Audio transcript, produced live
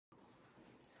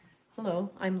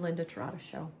Hello, I'm Mae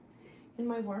Tratechaud. In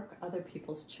my work, Other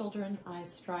People's Children, I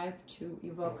strive to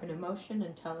evoke an emotion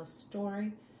and tell a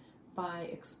story by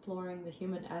exploring the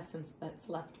human essence that's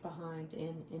left behind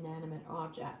in inanimate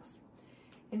objects.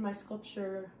 In my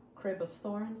sculpture, Crib of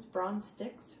Thorns, bronze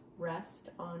sticks rest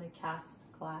on a cast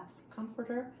glass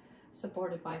comforter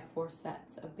supported by 4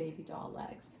 sets of baby doll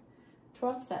legs.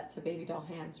 12 sets of baby doll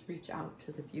hands reach out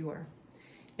to the viewer.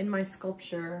 In my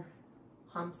sculpture,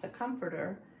 Hamsa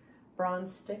Comforter,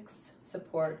 bronze sticks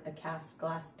support a cast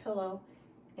glass pillow,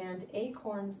 and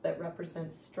acorns that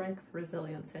represent strength,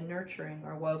 resilience, and nurturing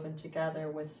are woven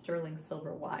together with sterling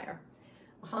silver wire.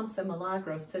 A Hamsa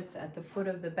Milagro sits at the foot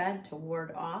of the bed to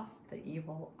ward off the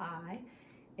evil eye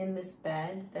in this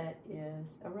bed that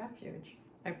is a refuge.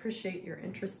 I appreciate your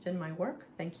interest in my work.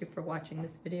 Thank you for watching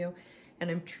this video,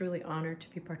 and I'm truly honored to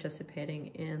be participating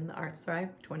in the ArtsThrive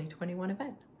 2021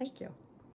 event. Thank you.